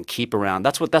and keep around.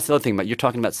 That's the other thing about you're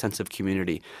talking about sense of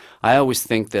community. I always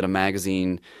think that a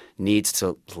magazine needs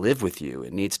to live with you.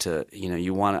 It needs to,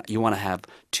 you want to have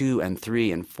 2 and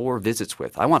 3 and 4 visits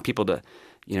with. I want people to,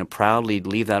 proudly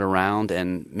leave that around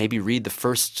and maybe read the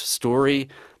first story,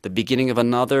 the beginning of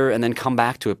another, and then come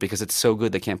back to it because it's so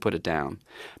good they can't put it down.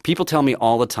 People tell me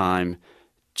all the time,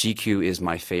 GQ is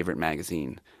my favorite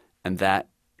magazine, and that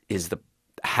is the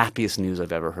happiest news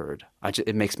I've ever heard.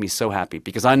 It makes me so happy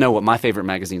because I know what my favorite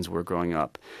magazines were growing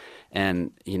up,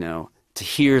 and to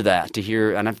hear that,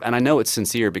 and I know it's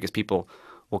sincere because people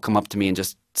will come up to me and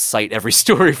just cite every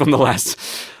story from the last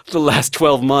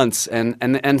 12 months.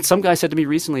 And some guy said to me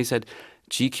recently, he said,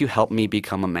 GQ helped me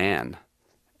become a man.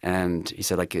 And he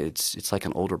said, like, it's like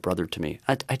an older brother to me.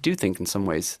 I do think in some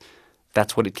ways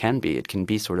that's what it can be. It can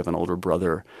be sort of an older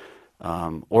brother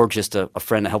or just a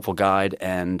friend, a helpful guide,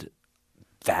 and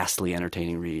vastly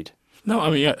entertaining read. No, I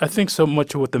mean, I think so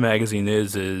much of what the magazine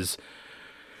is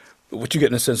what you get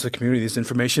in a sense of the community is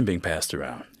information being passed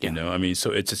around. I mean,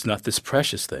 so it's not this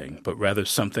precious thing, but rather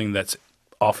something that's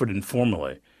offered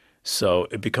informally. So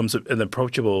it becomes an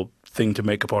approachable thing to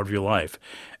make a part of your life.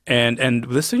 And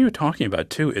this thing you're talking about,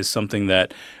 too, is something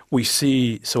that we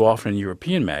see so often in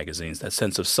European magazines, that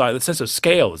sense of size, that sense of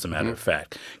scale, as a matter of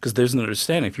fact, because there's an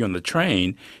understanding. If you're on the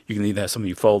train, you can either have something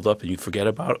you fold up and you forget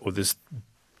about, or this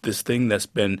thing that's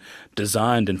been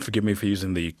designed, and forgive me for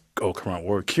using the current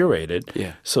word, curated.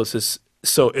 Yeah. So it's this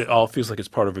So it all feels like it's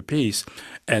part of a piece.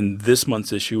 And this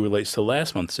month's issue relates to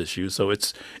last month's issue. So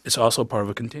it's also part of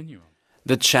a continuum.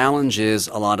 The challenge is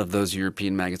a lot of those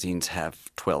European magazines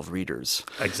have 12 readers.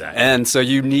 Exactly. And so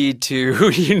you need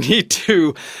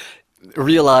to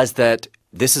realize that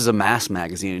this is a mass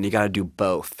magazine, and you got to do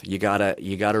both. You gotta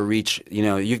reach,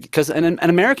 because and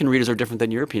American readers are different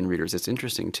than European readers. It's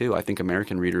interesting too. I think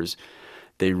American readers,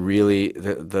 they really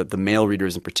the male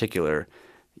readers in particular,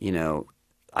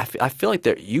 I feel like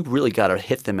you really got to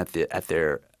hit them at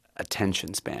their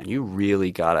attention span. You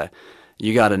really gotta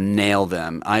nail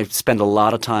them. I spend a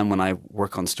lot of time when I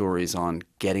work on stories on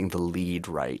getting the lead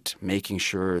right, making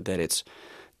sure that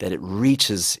it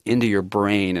reaches into your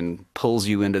brain and pulls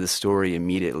you into the story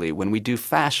immediately. When we do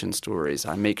fashion stories,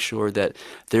 I make sure that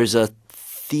there's a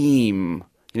theme.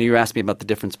 You asked me about the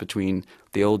difference between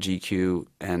the old GQ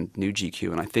and new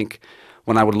GQ, and I think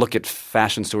when I would look at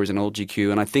fashion stories in old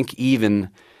GQ, and I think even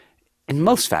in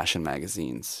most fashion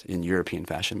magazines, in European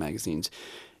fashion magazines,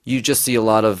 you just see a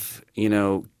lot of,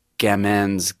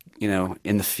 gamins,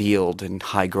 in the field in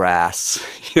high grass,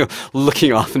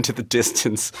 looking off into the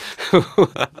distance,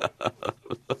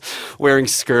 wearing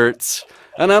skirts.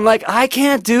 And I'm like, I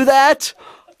can't do that.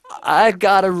 I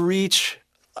got to reach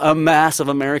a mass of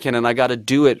American, and I got to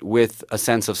do it with a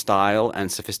sense of style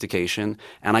and sophistication,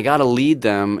 and I got to lead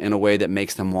them in a way that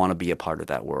makes them want to be a part of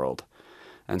that world.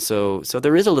 And so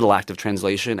there is a little act of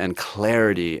translation and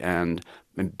clarity and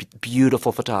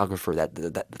beautiful photography.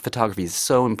 That photography is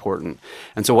so important.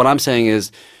 And so what I'm saying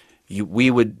is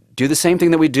we would do the same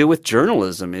thing that we do with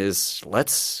journalism is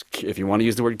if you want to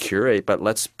use the word curate, but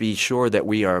let's be sure that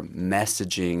we are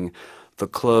messaging the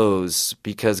close,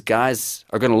 because guys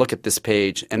are going to look at this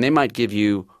page and they might give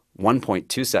you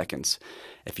 1.2 seconds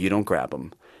if you don't grab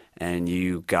them. And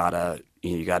you gotta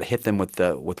hit them with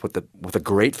a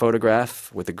great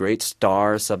photograph, with a great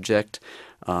star subject,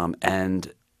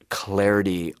 and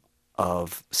clarity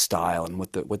of style, and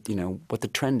what the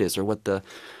trend is, or what the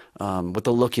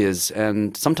look is.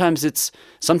 And sometimes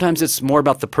it's more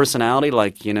about the personality.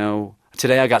 Like,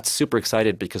 today I got super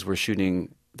excited because we're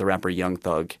shooting the rapper Young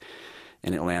Thug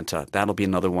in Atlanta. That'll be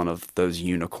another one of those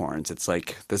unicorns. It's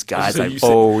like this guy's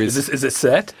Is it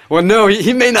set? Well, no,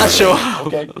 he may not show up.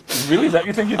 Okay. Really? Is that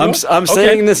you think you're doing? I'm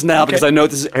saying this now because I know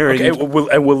this is airing.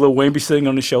 Okay. Will Lil Wayne be sitting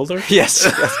on his shoulder? Yes.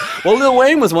 Well, Lil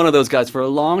Wayne was one of those guys for a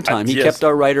long time. He kept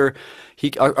our writer.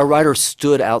 Our writer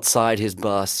stood outside his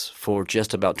bus for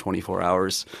just about 24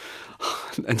 hours.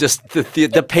 And just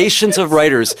the patience of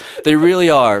writers. They really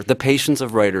are the patience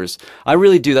of writers. I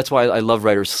really do. That's why I love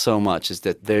writers so much, is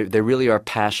that they really are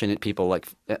passionate people, like,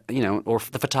 or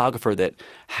the photographer that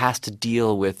has to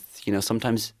deal with,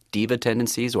 sometimes diva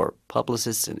tendencies, or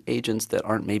publicists and agents that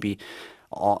aren't maybe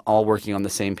all working on the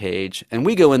same page. And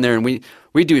we go in there and we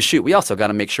do a shoot. We also got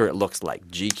to make sure it looks like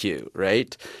GQ,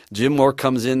 right? Jim Moore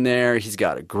comes in there. He's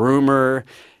got a groomer.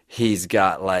 He's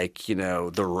got,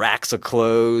 the racks of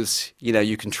clothes.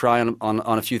 You can try on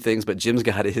a few things, but Jim's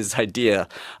got his idea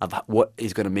of what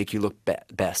is going to make you look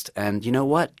best. And you know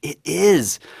what? It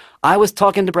is. I was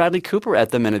talking to Bradley Cooper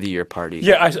at the Men of the Year party.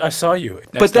 Yeah, I saw you.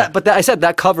 But I said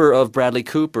that cover of Bradley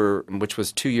Cooper, which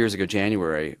was 2 years ago,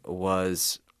 January,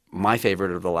 was my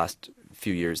favorite of the last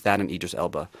few years. That and Idris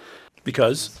Elba.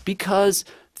 Because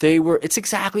it's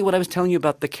exactly what I was telling you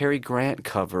about the Cary Grant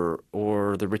cover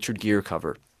or the Richard Gere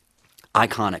cover.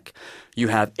 Iconic. You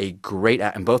have a great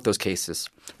in both those cases.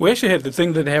 We actually have the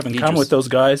thing that they have in common with those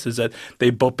guys is that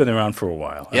they've both been around for a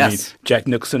while. Yes. I mean, Jack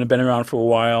Nicholson had been around for a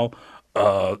while.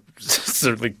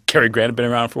 Certainly Cary Grant had been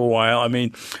around for a while. I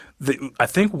mean, I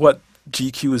think what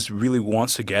GQ really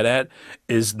wants to get at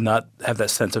is not have that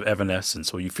sense of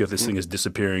evanescence where you feel this thing is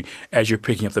disappearing as you're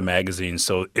picking up the magazine,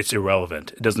 so it's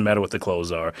irrelevant. It doesn't matter what the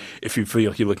clothes are if you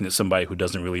feel you're looking at somebody who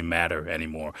doesn't really matter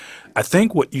anymore. I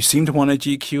think what you seem to want at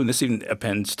GQ, and this even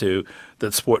appends to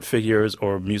the sport figures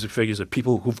or music figures, are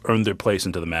people who've earned their place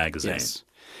into the magazine. Yes.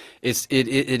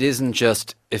 It isn't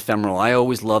just ephemeral. I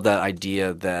always love that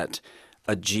idea that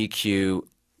a GQ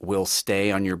will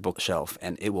stay on your bookshelf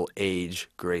and it will age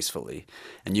gracefully,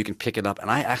 and you can pick it up.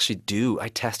 And I actually do. I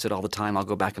test it all the time. I'll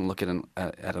go back and look at an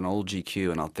old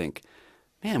GQ and I'll think,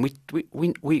 man,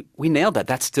 we nailed that.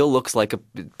 That still looks like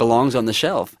it belongs on the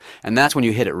shelf. And that's when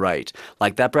you hit it right.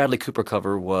 Like that Bradley Cooper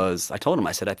cover was. I told him,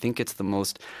 I said, I think it's the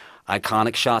most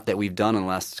iconic shot that we've done in the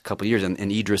last couple of years. And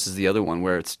Idris is the other one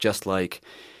where it's just like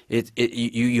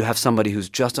you have somebody who's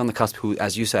just on the cusp, who,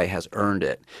 as you say, has earned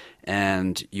it,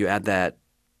 and you add that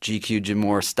GQ Jim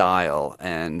Moore style,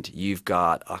 and you've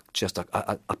got just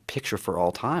a picture for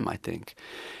all time, I think.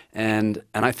 And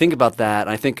I think about that.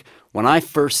 I think when I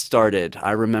first started,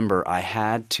 I remember I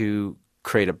had to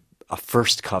create a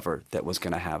first cover that was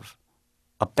going to have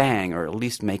a bang or at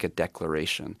least make a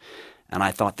declaration. And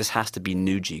I thought this has to be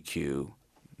new GQ,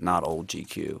 not old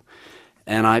GQ.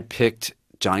 And I picked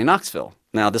Johnny Knoxville.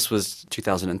 Now, this was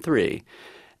 2003.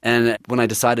 And when I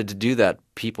decided to do that,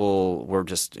 people were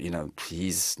just,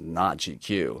 he's not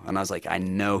GQ. And I was like, I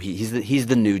know he's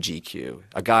the new GQ.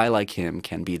 A guy like him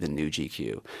can be the new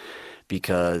GQ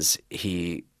because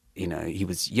he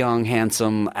was young,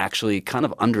 handsome, actually kind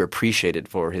of underappreciated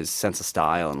for his sense of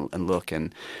style and look.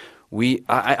 And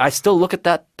I still look at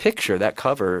that picture, that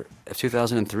cover of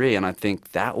 2003, and I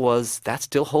think that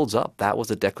still holds up. That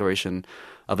was a declaration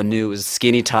of a new, it was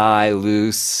skinny tie,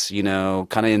 loose, kind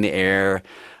of in the air.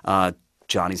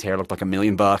 Johnny's hair looked like $1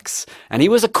 million, and he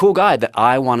was a cool guy that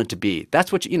I wanted to be.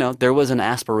 That's what there was an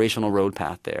aspirational road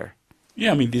path there.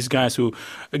 Yeah, I mean these guys who,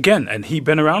 again, and he'd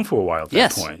been around for a while at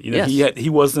that point. He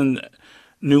wasn't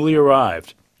newly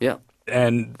arrived. Yeah,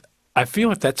 and I feel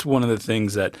like that's one of the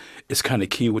things that is kind of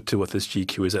key to what this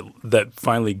GQ is, that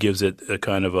finally gives it a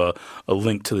kind of a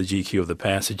link to the GQ of the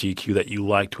past, the GQ that you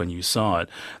liked when you saw it.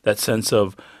 That sense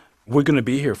of, we're going to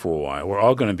be here for a while. We're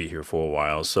all going to be here for a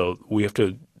while. So we have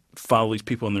to follow these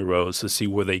people on the roads to see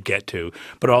where they get to,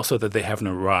 but also that they haven't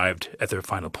arrived at their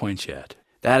final points yet.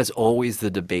 That is always the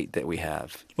debate that we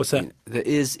have. What's that?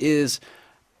 Is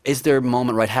their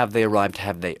moment right? Have they arrived?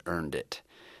 Have they earned it?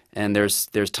 And there's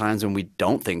times when we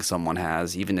don't think someone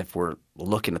has, even if we're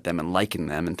looking at them and liking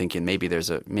them and thinking maybe there's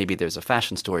a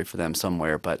fashion story for them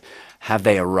somewhere, but have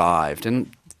they arrived?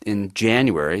 And in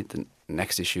January, the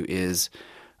next issue is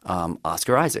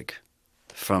Oscar Isaac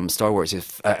from Star Wars,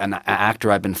 an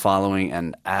actor I've been following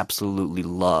and absolutely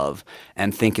love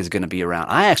and think is going to be around.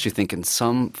 I actually think in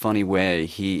some funny way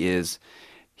he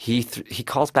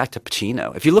calls back to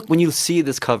Pacino. When you see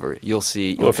this cover, you'll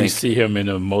see. Well, if you see him in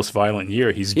A Most Violent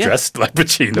Year, he's dressed like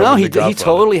Pacino. No, he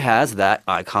totally has that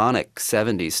iconic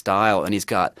 70s style, and he's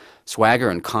got swagger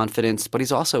and confidence, but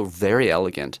he's also very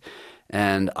elegant.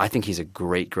 And I think he's a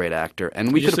great, great actor.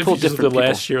 And we could have pulled different people. The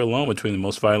last year alone, between The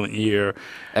Most Violent Year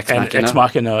and Ex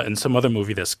Machina and some other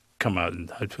movie that's come out.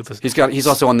 He's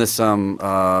also on this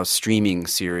streaming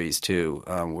series too,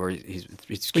 where he's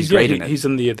great in it. He's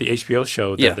in the HBO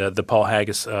show, the Paul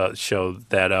Haggis show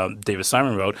that David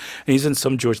Simon wrote. And he's in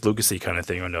some George Lucas-y kind of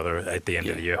thing or another at the end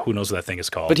of the year. Who knows what that thing is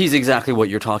called? But he's exactly what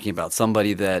you're talking about.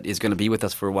 Somebody that is going to be with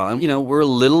us for a while. And we're a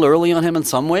little early on him in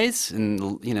some ways,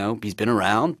 and he's been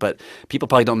around, but people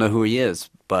probably don't know who he is.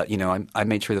 But, I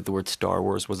made sure that the word Star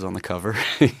Wars was on the cover.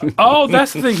 Oh,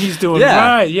 that's the thing he's doing,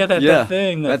 right. Yeah, that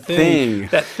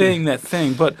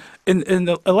thing. But in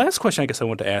the last question I guess I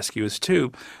want to ask you is,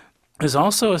 too, there's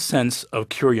also a sense of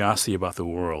curiosity about the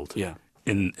world. Yeah.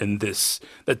 In this,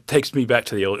 that takes me back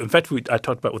to the old. In fact, I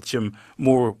talked about with Jim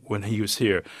Moore when he was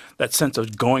here, that sense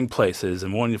of going places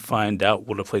and wanting to find out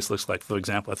what a place looks like. For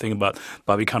example, I think about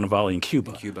Bobby Cannavale in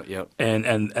Cuba. Yeah.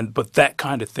 But that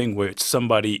kind of thing where it's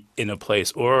somebody in a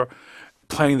place or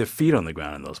planting their feet on the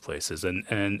ground in those places,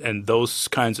 and those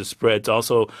kinds of spreads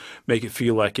also make it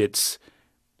feel like it's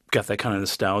got that kind of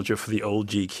nostalgia for the old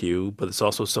GQ, but it's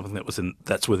also something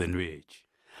that's within reach.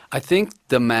 I think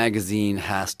the magazine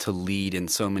has to lead in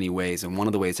so many ways, and one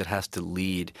of the ways it has to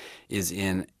lead is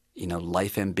in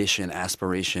life ambition,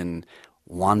 aspiration,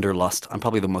 wanderlust. I'm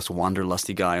probably the most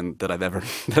wanderlusty guy that I've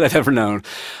ever known.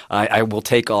 I will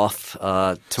take off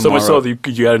tomorrow. So much so that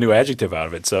you got a new adjective out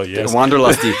of it. So yes,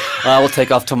 wanderlusty. I will take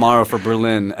off tomorrow for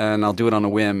Berlin, and I'll do it on a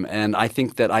whim. And I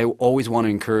think that I always want to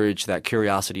encourage that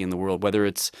curiosity in the world, whether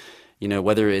it's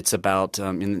about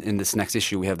in this next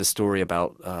issue, we have the story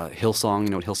about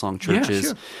Hillsong, what Hillsong Church is.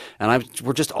 Sure. And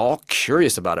we're just all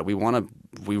curious about it.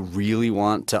 We really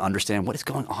want to understand what is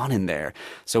going on in there.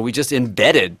 So we just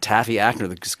embedded Taffy Ackner,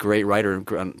 this great writer.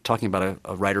 I'm talking about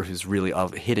a writer who's really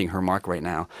hitting her mark right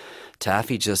now.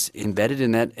 Taffy just embedded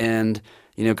in that and,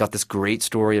 got this great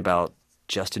story about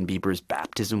Justin Bieber's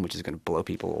baptism, which is going to blow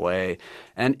people away,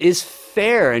 and is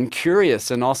fair and curious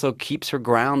and also keeps her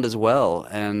ground as well.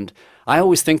 And I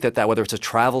always think that whether it's a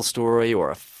travel story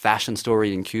or a fashion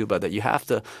story in Cuba, that you have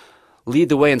to lead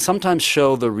the way and sometimes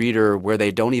show the reader where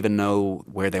they don't even know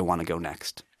where they want to go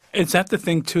next. Is that the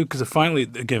thing, too? Because finally,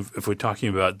 again, if we're talking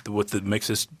about what makes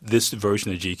this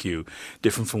version of GQ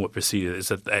different from what preceded, is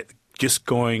that just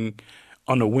going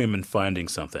on a whim and finding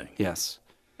something. Yes.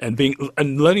 And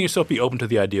letting yourself be open to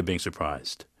the idea of being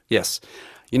surprised. Yes.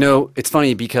 It's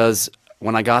funny because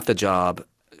when I got the job,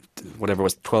 whatever it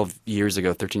was, 12 years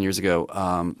ago, 13 years ago.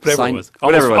 Whatever it was.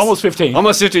 Almost 15.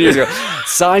 Almost 15 years ago.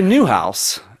 Signed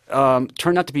Newhouse.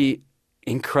 Turned out to be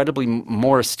incredibly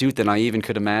more astute than I even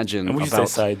could imagine. And we used to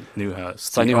say Cy Newhouse.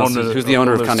 Cy Newhouse, who's the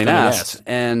owner of Condé Nast.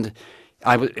 And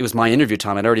It was my interview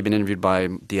time. I'd already been interviewed by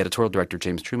the editorial director,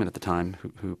 James Truman, at the time,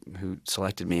 who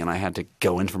selected me, and I had to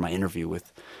go in for my interview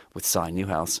with Cy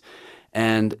Newhouse.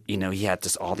 And, you know, he had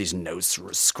just all these notes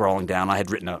scrolling down. I had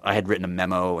written a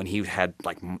memo, and he had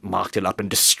like mocked it up and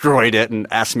destroyed it and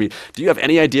asked me, do you have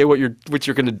any idea what you're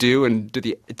going to do? And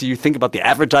do you think about the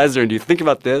advertiser? And do you think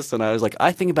about this? And I was like,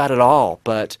 I think about it all.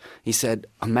 But he said,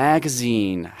 a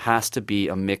magazine has to be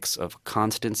a mix of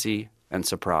constancy and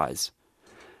surprise.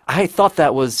 I thought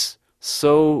that was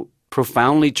so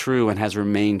profoundly true and has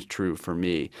remained true for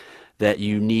me, that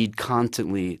you need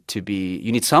constantly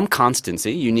you need some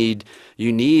constancy. You need,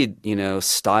 you know,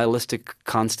 stylistic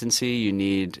constancy. You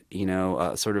need, you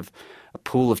know, sort of a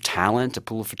pool of talent, a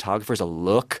pool of photographers, a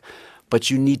look,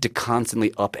 but you need to constantly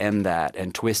upend that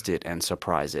and twist it and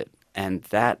surprise it. And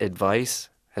that advice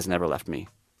has never left me.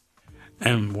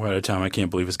 And we're out of time. I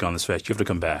can't believe it's gone this fast. You have to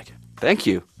come back. Thank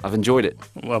you. I've enjoyed it.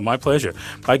 Well, my pleasure.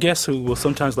 My guest, who will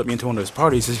sometimes let me into one of his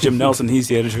parties, is Jim Nelson. He's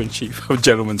the editor-in-chief of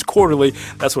Gentleman's Quarterly.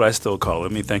 That's what I still call it.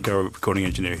 Let me thank our recording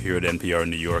engineer here at NPR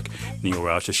in New York, Neil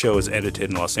Roush. The show is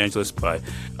edited in Los Angeles by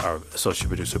our associate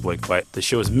producer, Blake White. The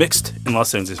show is mixed in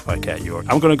Los Angeles by Kat York.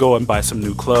 I'm going to go and buy some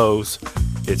new clothes.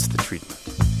 It's The Treatment.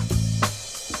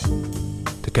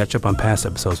 To catch up on past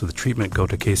episodes of The Treatment, go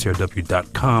to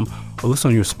KCRW.com or listen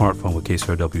on your smartphone with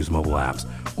KCRW's mobile apps,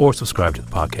 or subscribe to the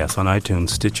podcast on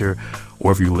iTunes, Stitcher,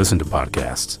 or wherever you listen to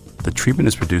podcasts. The Treatment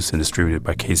is produced and distributed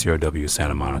by KCRW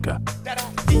Santa Monica.